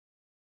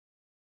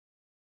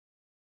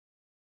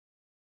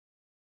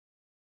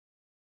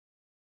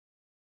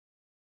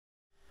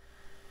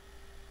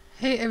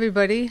Hey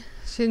everybody,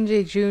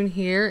 SJJ June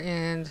here,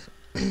 and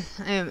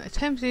I am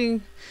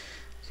attempting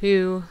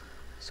to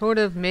sort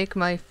of make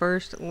my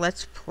first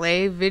Let's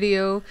Play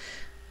video,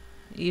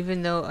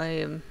 even though I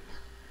am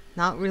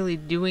not really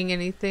doing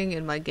anything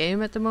in my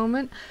game at the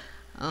moment.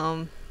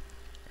 I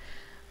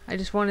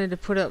just wanted to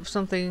put up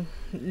something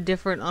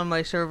different on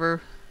my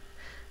server.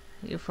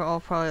 You're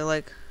all probably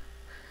like,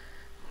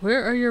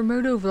 where are your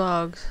moto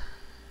vlogs?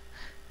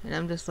 And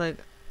I'm just like,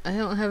 I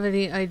don't have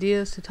any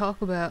ideas to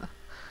talk about.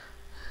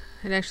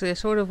 And actually, I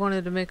sort of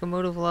wanted to make a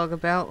motovlog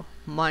about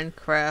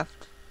Minecraft,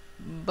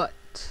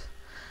 but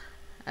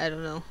I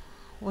don't know.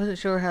 Wasn't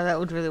sure how that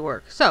would really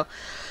work. So,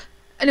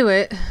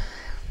 anyway,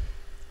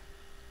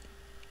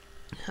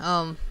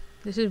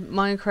 this is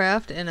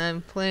Minecraft, and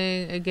I'm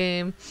playing a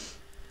game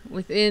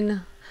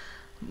within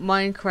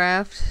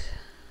Minecraft,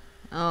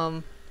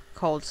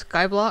 called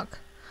Skyblock.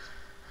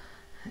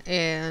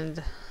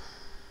 And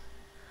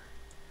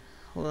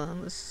hold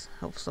on, let's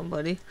help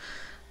somebody.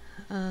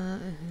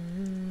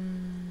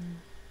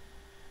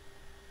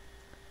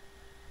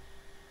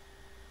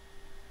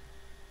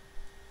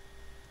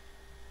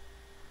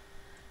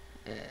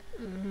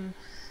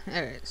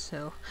 Alright,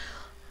 so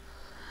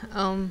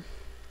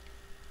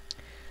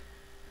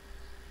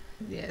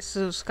yeah,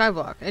 so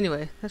Skyblock.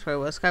 Anyway, that's where I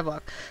was.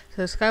 Skyblock.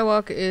 So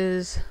Skyblock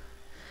is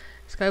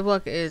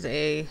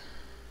a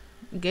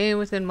game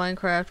within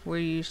Minecraft where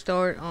you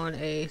start on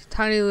a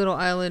tiny little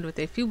island with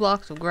a few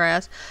blocks of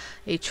grass,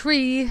 a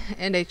tree,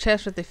 and a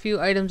chest with a few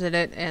items in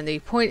it, and the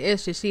point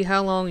is to see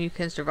how long you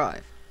can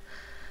survive.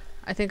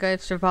 I think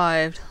I've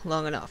survived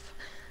long enough.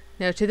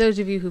 Now, to those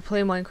of you who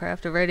play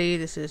Minecraft already,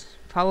 this is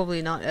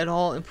probably not at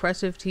all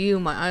impressive to you.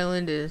 My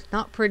island is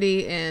not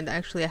pretty, and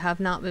actually I have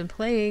not been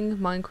playing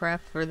Minecraft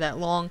for that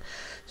long,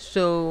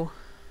 so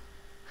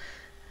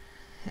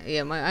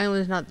yeah, my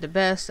island is not the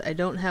best. I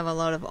don't have a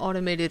lot of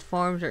automated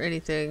farms or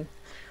anything,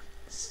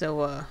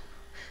 so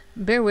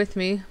bear with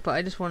me, but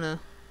I just want to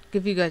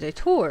give you guys a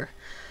tour.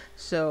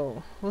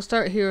 So we'll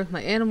start here with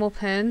my animal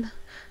pen.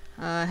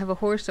 I have a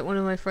horse that one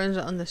of my friends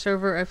on the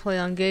server I play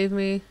on gave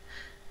me,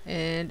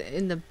 and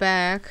in the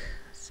back,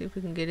 let's see if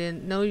we can get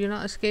in. No, you're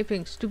not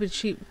escaping, stupid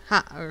sheep.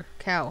 Ha, or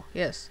cow,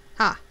 yes,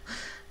 ha.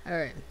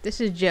 Alright, this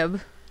is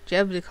Jeb,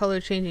 the color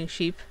changing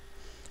sheep.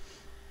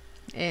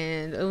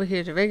 And over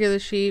here is a regular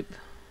sheep,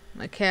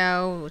 my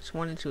cow, which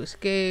wanted to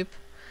escape.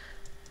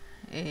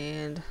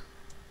 And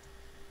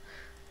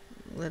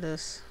let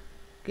us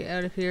get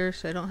out of here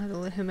so I don't have to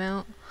let him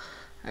out.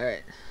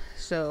 Alright,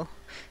 so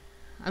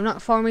I'm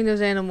not farming those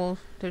animals,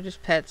 they're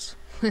just pets.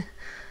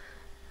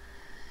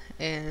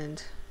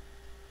 And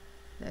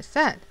that's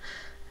that.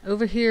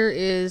 Over here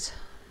is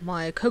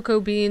my cocoa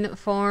bean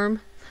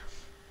farm,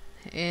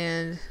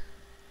 and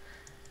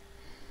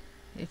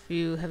if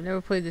you have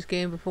never played this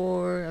game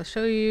before, I'll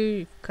show you.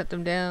 You cut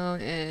them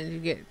down and you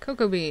get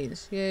cocoa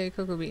beans. Yay,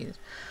 cocoa beans.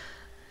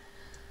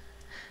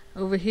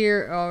 Over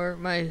here are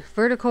my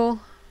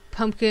vertical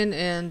pumpkin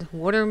and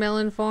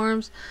watermelon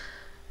farms.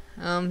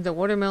 The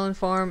watermelon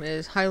farm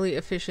is highly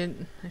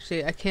efficient.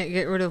 Actually, I can't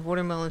get rid of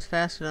watermelons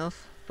fast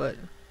enough, but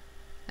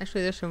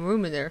actually there's some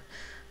room in there.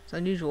 It's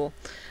unusual.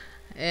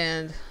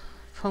 And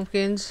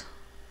pumpkins.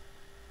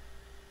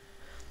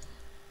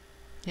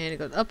 And it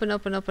goes up and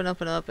up and up and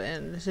up and up,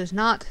 and this is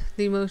not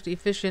the most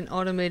efficient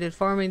automated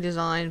farming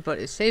design, but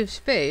it saves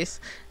space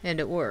and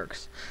it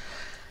works.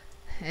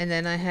 And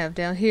then I have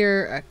down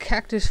here a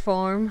cactus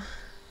farm,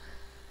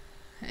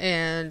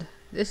 and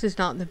this is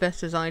not the best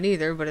design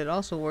either, but it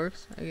also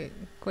works. I get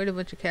quite a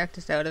bunch of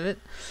cactus out of it.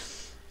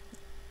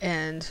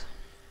 And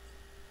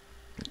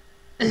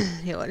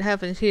yeah, what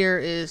happens here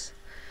is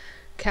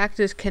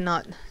cactus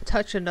cannot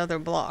touch another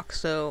block,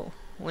 so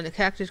when the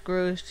cactus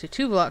grows to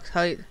 2 blocks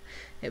height,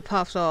 it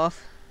pops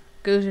off,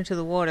 goes into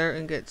the water,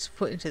 and gets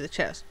put into the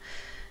chest.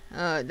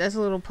 That's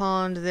a little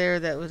pond there.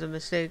 That was a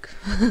mistake.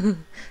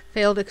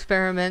 Failed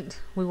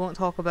experiment. We won't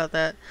talk about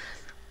that.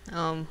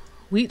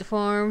 Wheat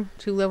farm,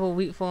 2-level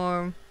wheat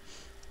farm.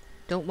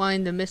 Don't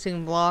mind the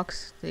missing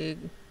blocks. They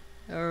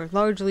are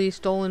largely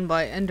stolen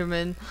by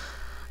Endermen,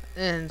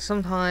 and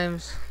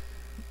sometimes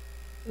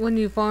when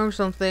you farm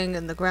something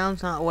and the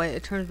ground's not wet,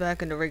 it turns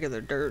back into regular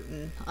dirt,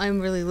 and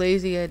I'm really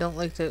lazy. I don't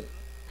like to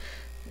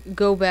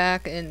go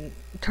back and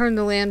turn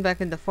the land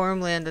back into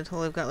farmland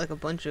until I've got like a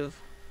bunch of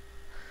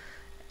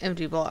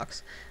empty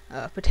blocks.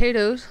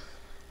 Potatoes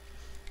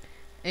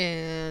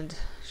and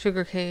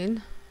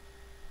sugarcane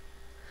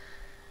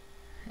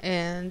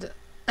and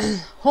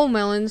whole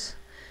melons,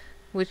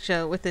 which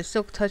with the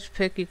silk touch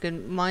pick you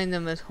can mine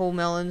them as whole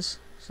melons,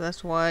 so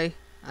that's why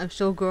I'm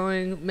still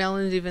growing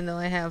melons even though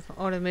I have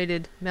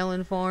automated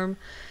melon farm.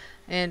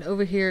 And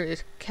over here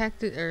is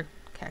cactus.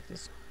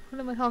 What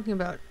am I talking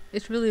about?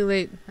 It's really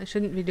late. I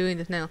shouldn't be doing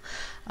this now.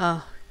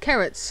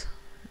 Carrots.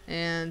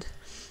 And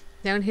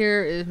down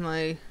here is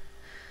my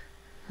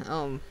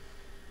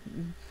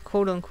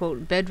quote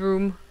unquote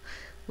bedroom,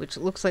 which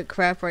looks like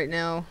crap right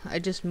now. I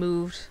just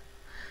moved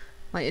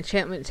my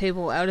enchantment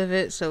table out of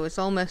it, so it's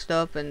all messed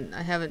up, and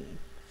I haven't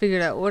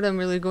figured out what I'm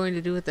really going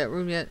to do with that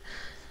room yet.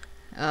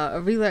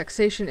 a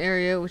relaxation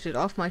area, which is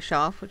off my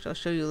shop, which I'll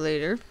show you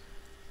later.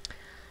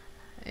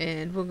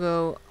 And we'll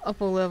go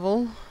up a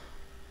level.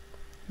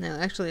 Now,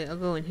 actually, I'll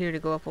go in here to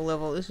go up a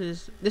level.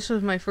 This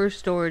was my first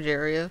storage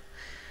area,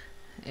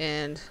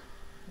 and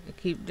I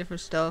keep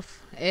different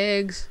stuff: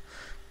 eggs,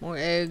 more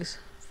eggs,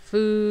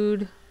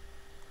 food,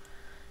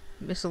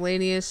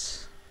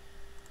 miscellaneous,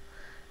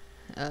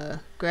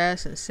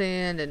 grass and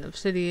sand and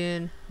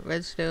obsidian,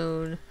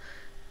 redstone,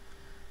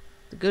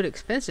 the good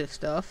expensive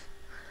stuff,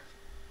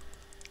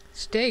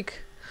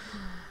 steak.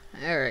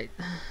 Alright,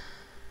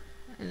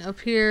 and up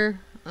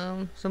here,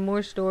 some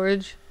more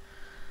storage.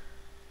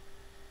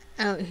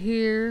 Out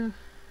here,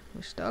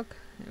 we're stuck.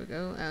 There we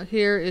go. Out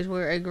here is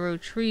where I grow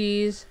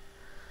trees,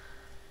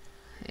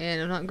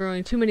 and I'm not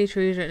growing too many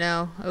trees right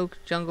now. Oak,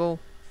 jungle.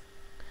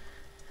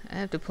 I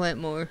have to plant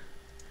more.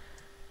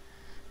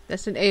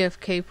 That's an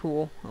AFK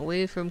pool,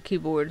 away from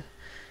keyboard.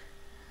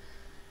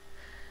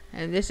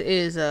 And this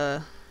is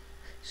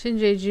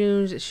Shinji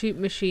Jun's sheep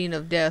machine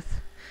of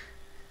death.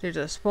 There's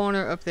a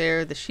spawner up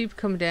there. The sheep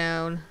come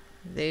down,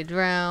 they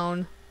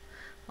drown.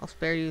 I'll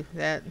spare you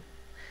that.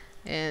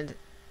 And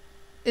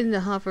in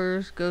the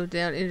hoppers goes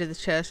down into the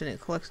chest, and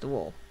it collects the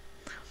wool.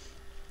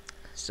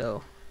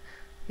 So,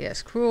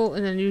 yes, cruel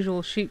and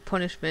unusual sheep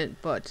punishment,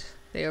 but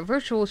they are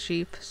virtual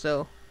sheep,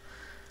 so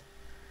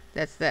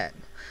that's that.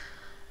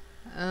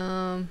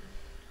 And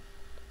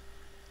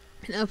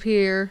up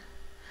here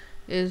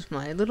is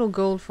my little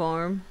gold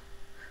farm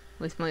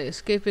with my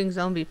escaping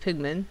zombie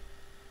pigmen.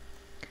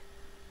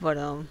 But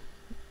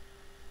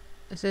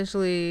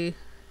essentially,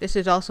 this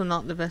is also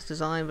not the best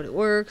design, but it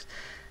works.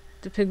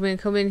 The pigmen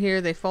come in here,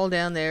 they fall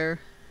down there,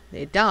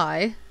 they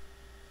die,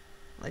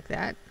 like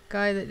that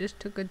guy that just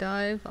took a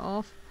dive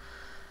off.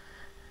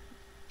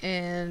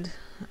 And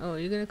oh,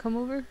 you gonna come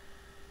over?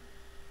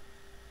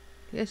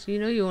 Yes, you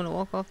know you want to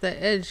walk off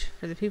that edge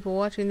for the people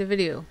watching the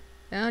video.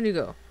 Down you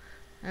go.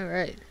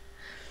 Alright.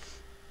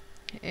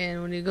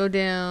 And when you go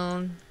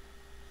down...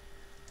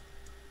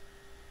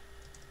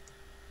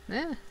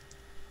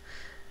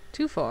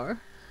 too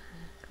far.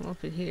 Come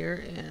up in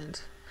here, and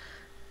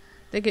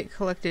they get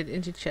collected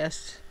into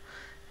chests.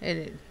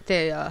 And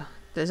the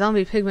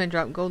zombie pigmen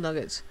drop gold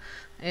nuggets.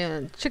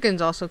 And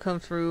chickens also come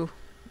through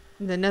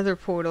the nether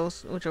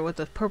portals, which are what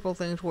the purple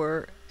things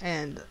were,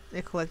 and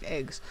they collect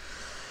eggs.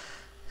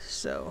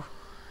 So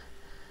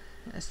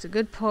that's the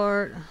good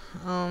part.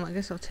 I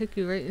guess I'll take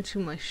you right into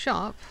my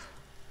shop.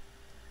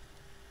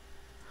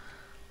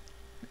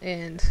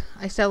 And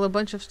I sell a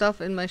bunch of stuff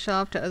in my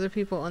shop to other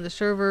people on the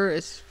server.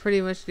 It's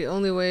pretty much the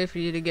only way for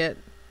you to get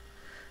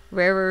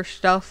rarer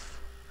stuff.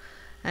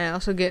 And I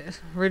also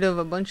get rid of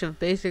a bunch of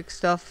basic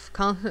stuff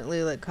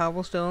constantly, like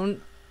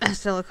cobblestone. I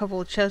sell a couple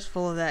of chests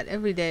full of that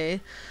every day.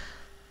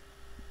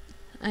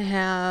 I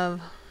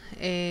have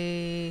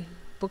a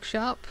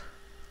bookshop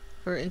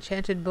for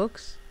enchanted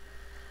books,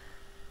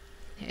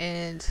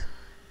 and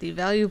the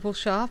valuable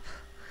shop,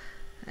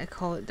 I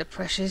call it the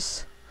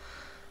precious.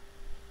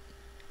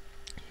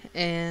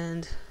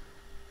 And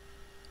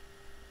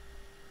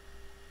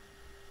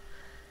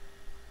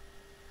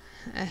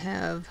I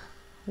have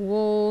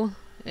wool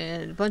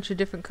and a bunch of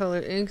different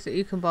color inks that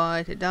you can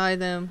buy to dye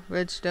them,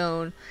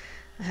 redstone.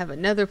 I have a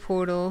nether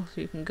portal, so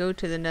you can go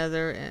to the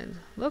nether, and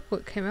look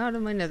what came out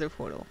of my nether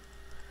portal.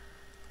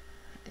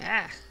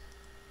 Ah!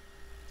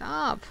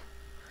 Stop!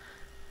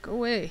 Go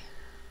away.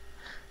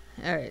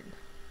 Alright.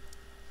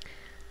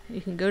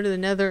 You can go to the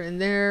nether in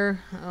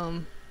there.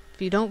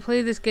 If you don't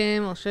play this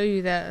game, I'll show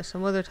you that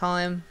some other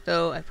time.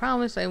 Though I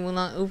promise I will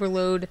not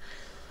overload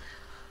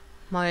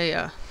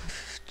my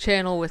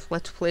channel with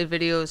Let's Play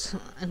videos.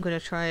 I'm going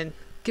to try and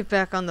get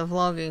back on the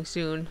vlogging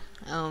soon.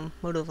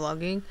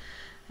 Motovlogging.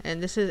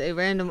 And this is a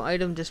random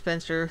item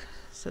dispenser.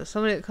 So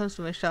somebody that comes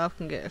to my shop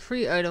can get a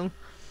free item.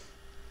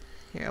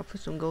 Here, I'll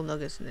put some gold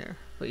nuggets in there.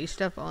 But you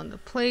step on the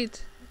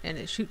plate, and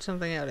it shoots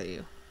something out at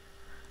you.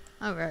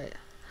 Alright.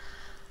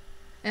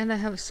 And I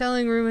have a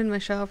selling room in my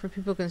shop where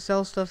people can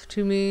sell stuff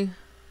to me.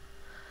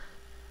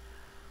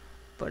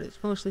 But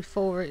it's mostly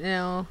full right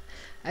now.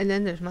 And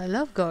then there's my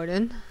love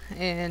garden.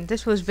 And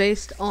this was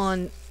based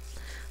on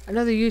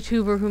another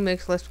YouTuber who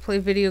makes Let's Play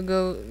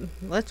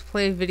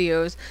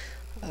videos.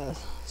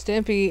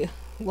 Stampy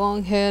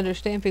Longhead or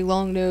Stampy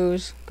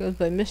Longnose goes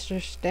by Mr.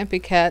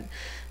 Stampy Cat.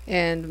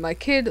 And my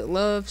kid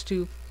loves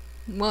to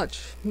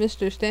watch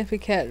Mr. Stampy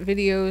Cat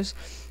videos.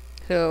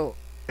 So,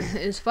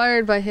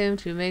 inspired by him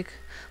to make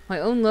my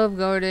own love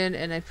garden,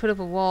 and I put up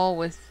a wall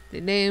with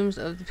the names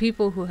of the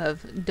people who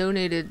have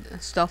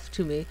donated stuff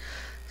to me.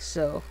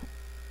 So,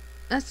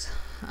 that's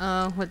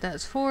what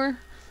that's for.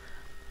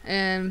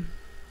 And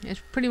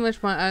it's pretty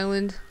much my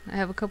island. I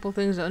have a couple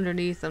things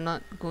underneath I'm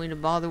not going to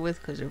bother with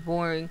because they're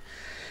boring.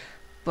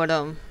 But,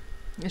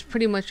 it's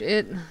pretty much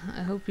it.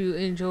 I hope you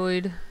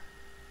enjoyed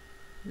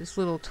this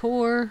little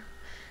tour.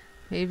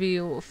 Maybe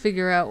you'll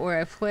figure out where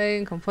I play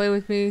and come play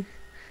with me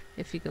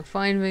if you can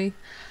find me.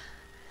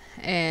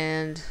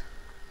 And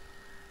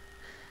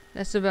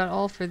that's about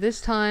all for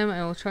this time.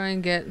 I will try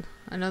and get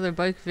another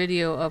bike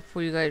video up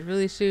for you guys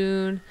really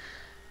soon.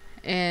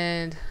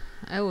 And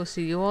I will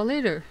see you all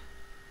later.